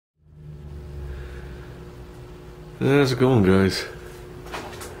How's it going, guys?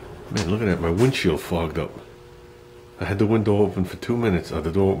 Man, look at that, my windshield fogged up. I had the window open for 2 minutes,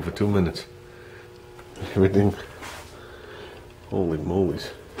 the door open for 2 minutes. Everything, holy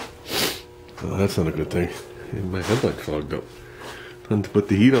moly's. Oh, that's not a good thing. And my headlight fogged up. Time to put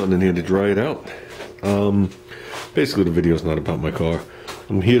the heat on in here to dry it out. Basically the video's not about my car.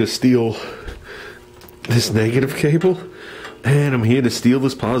 I'm here to steal this negative cable, and I'm here to steal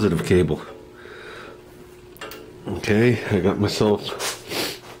this positive cable. Okay, I got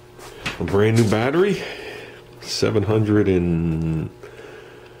myself a brand new battery,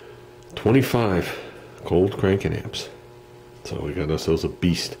 725 cold cranking amps. So we got ourselves a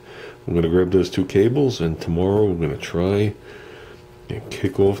beast. I'm gonna grab those two cables, and tomorrow we're gonna try and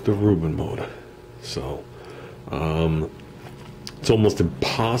kick off the Rubin motor. So it's almost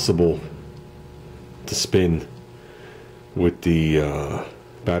impossible to spin with the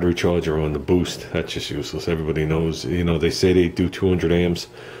battery charger on the boost. That's just useless. Everybody knows, you know, they say they do 200 amps.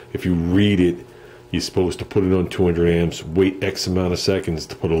 If you read it, you're supposed to put it on 200 amps, wait X amount of seconds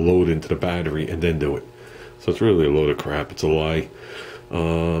to put a load into the battery, and then do it. So it's really a load of crap. It's a lie.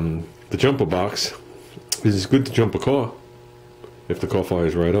 The jumper box is good to jump a car if the car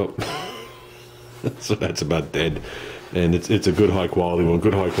fires right up. So that's about dead. And it's a good high quality one.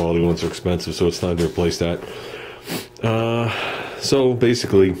 Good high quality ones are expensive, so it's time to replace that. So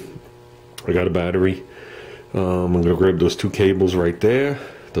basically, I got a battery. I'm gonna grab those two cables right there.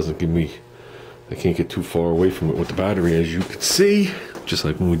 Doesn't give me, I can't get too far away from it with the battery, as you can see, just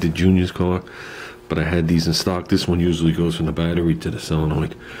like when we did Junior's car. But I had these in stock. This one usually goes from the battery to the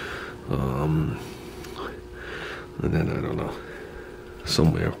solenoid. And then I don't know,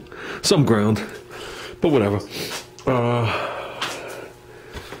 somewhere, some ground, but whatever. Got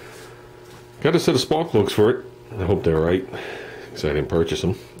a set of spark plugs for it. I hope they're right, because I didn't purchase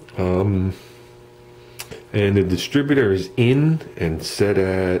them. And the distributor is in and set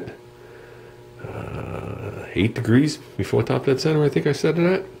at 8 degrees before top dead center, I think I set it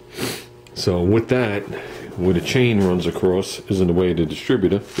at. So with that, where the chain runs across is in the way of the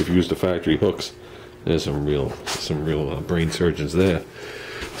distributor. If you use the factory hooks, there's some real brain surgeons there.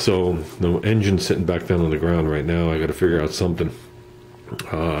 So the engine's sitting back down on the ground right now. I got to figure out something.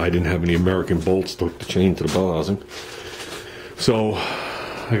 I didn't have any American bolts to hook the chain to the bell housing, so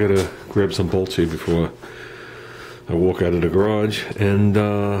I got to grab some bolts here before I walk out of the garage. And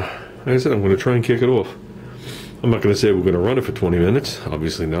like I said, I'm going to try and kick it off. I'm not going to say we're going to run it for 20 minutes.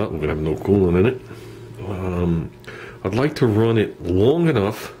 Obviously not. We're going to have no coolant in it. I'd like to run it long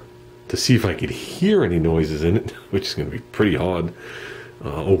enough to see if I could hear any noises in it, which is going to be pretty hard.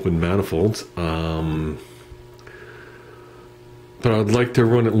 Open manifolds. But I'd like to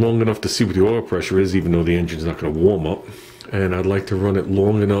run it long enough to see what the oil pressure is, even though the engine's not going to warm up. And I'd like to run it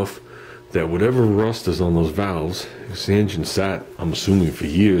long enough that whatever rust is on those valves, because the engine sat, I'm assuming, for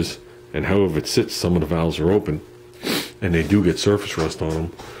years, and however it sits, some of the valves are open, and they do get surface rust on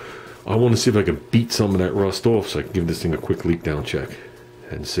them. I want to see if I can beat some of that rust off so I can give this thing a quick leak down check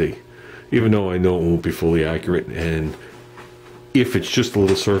and see. Even though I know it won't be fully accurate, and if it's just a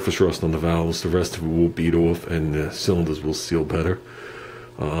little surface rust on the valves, the rest of it will beat off and the cylinders will seal better.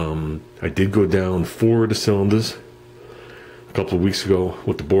 I did go down 4 of the cylinders a couple of weeks ago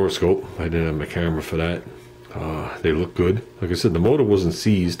with the borescope. I didn't have my camera for that. They look good. Like I said, the motor wasn't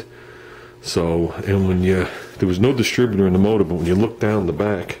seized. So, and when there was no distributor in the motor, but when you look down the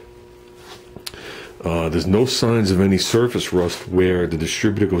back, there's no signs of any surface rust where the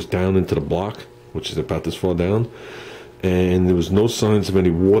distributor goes down into the block, which is about this far down. And there was no signs of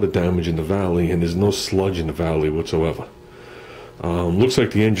any water damage in the valley, and there's no sludge in the valley whatsoever. Looks like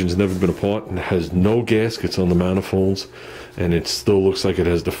the engine's never been apart and has no gaskets on the manifolds, and it still looks like it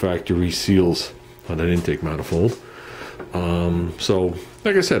has the factory seals on that intake manifold. So,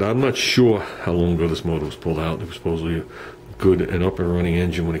 like I said, I'm not sure how long ago this motor was pulled out. It was supposedly a good and up and running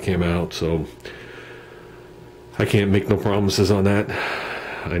engine when it came out, so I can't make no promises on that.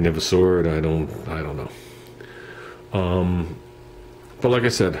 I never saw it. I don't know. But like I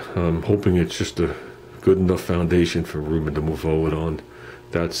said, I'm hoping it's just a good enough foundation for Rubin to move forward on.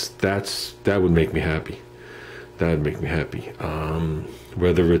 That would make me happy. That would make me happy.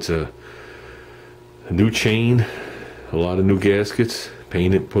 Whether it's a new chain, a lot of new gaskets,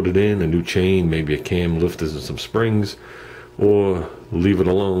 paint it, put it in, a new chain, maybe a cam lifters and some springs, or leave it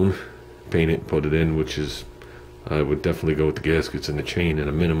alone, paint it, put it in, which is, I would definitely go with the gaskets and the chain at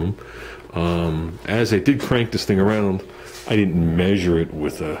a minimum. As I did crank this thing around, I didn't measure it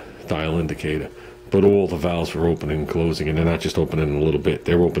with a dial indicator, but all the valves were opening and closing, and they're not just opening a little bit,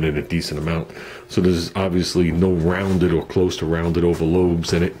 they're opening a decent amount. So there's obviously no rounded or close to rounded over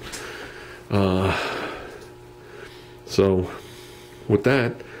lobes in it. So with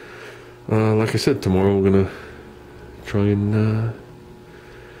that, like I said, tomorrow we're gonna try and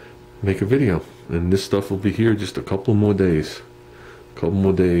make a video, and this stuff will be here just a couple more days.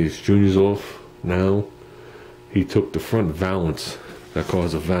 Junior's off now. He took the front valance. That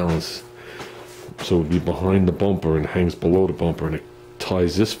car's a valance, so it'll be behind the bumper and hangs below the bumper, and it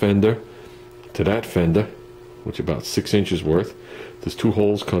ties this fender to that fender, which is about 6 inches worth. There's 2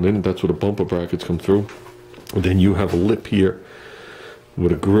 holes cut in, that's where the bumper brackets come through. And then you have a lip here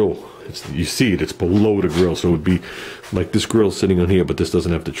with a grill. You see it, it's below the grill, so it would be like this grill sitting on here, but this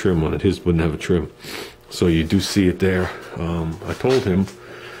doesn't have the trim on it. His wouldn't have a trim, so you do see it there. I told him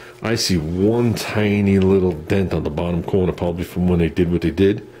I see one tiny little dent on the bottom corner, probably from when they did what they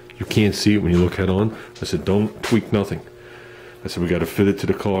did. You can't see it when you look head on. I said, don't tweak nothing. I said, we got to fit it to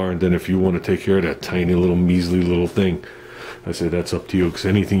the car, and then if you want to take care of that tiny little measly little thing, I said, that's up to you, because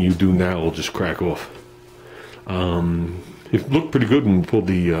anything you do now will just crack off. It looked pretty good when we pulled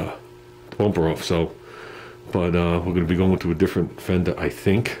the bumper off, so, but we're going to be going to a different fender, I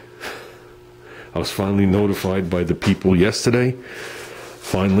think. I was finally notified by the people yesterday,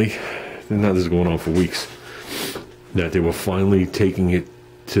 finally, now this is going on for weeks, that they were finally taking it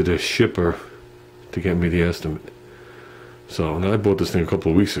to the shipper to get me the estimate. So, now I bought this thing a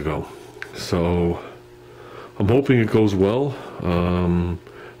couple of weeks ago, so I'm hoping it goes well.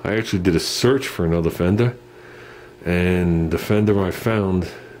 I actually did a search for another fender, and the fender I found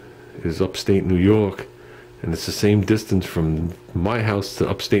is upstate New York, and it's the same distance from my house to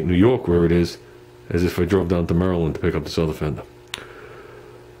upstate New York, where it is, as if I drove down to Maryland to pick up this other fender.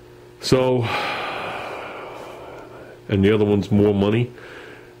 So, and the other one's more money,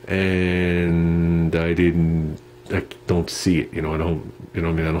 and I don't see it, I don't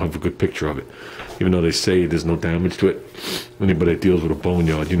have a good picture of it, even though they say there's no damage to it. Anybody that deals with a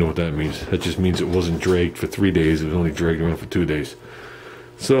boneyard, you know what that means. That just means it wasn't dragged for 3 days, it was only dragged around for 2 days.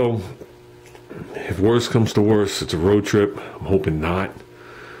 So, if worse comes to worse, it's a road trip. I'm hoping not.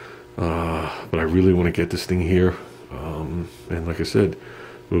 But I really want to get this thing here. And like I said,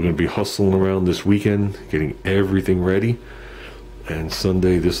 we're going to be hustling around this weekend, getting everything ready. And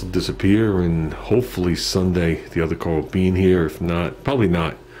Sunday, this will disappear. And hopefully Sunday, the other car will be in here. If not, probably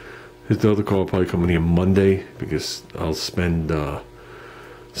not. The other car will probably come in here Monday, because I'll spend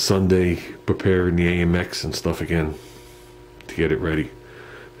Sunday preparing the AMX and stuff again to get it ready.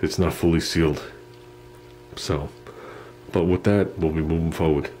 It's not fully sealed. So, but with that, we'll be moving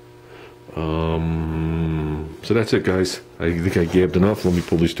forward. So that's it, guys. I think I gabbed enough. Let me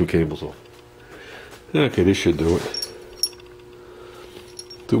pull these 2 cables off. Okay, this should do it.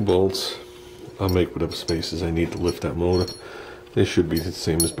 2 bolts. I'll make whatever spaces I need to lift that motor. This should be the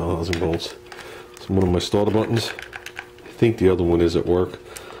same as my housing bolts. It's one of my starter buttons. I think the other one is at work.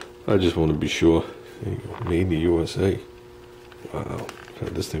 I just want to be sure. There you go. Made in the USA. Wow.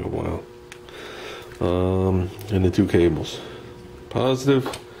 Had this thing a while. And the 2 cables, positive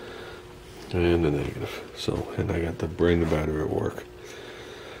and the negative. So, and I got the brand new battery at work.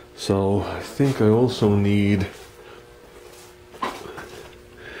 So I think I also need,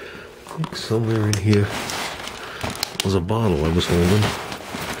 somewhere in here was a bottle I was holding.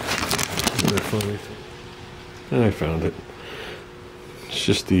 Did I find it? And I found it. It's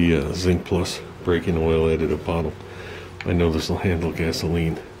just the Zinc Plus break-in oil additive bottle. I know this will handle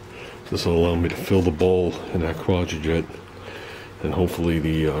gasoline. This will allow me to fill the bowl in that Quadrajet, and hopefully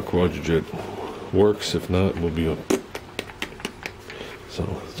the Quadrajet works. If not, we'll be up. So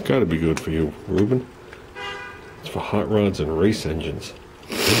it's got to be good for you, Ruben. It's for hot rods and race engines.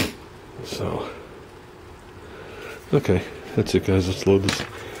 So, okay, that's it, guys. Let's load this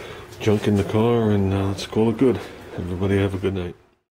junk in the car and let's call it good. Everybody have a good night.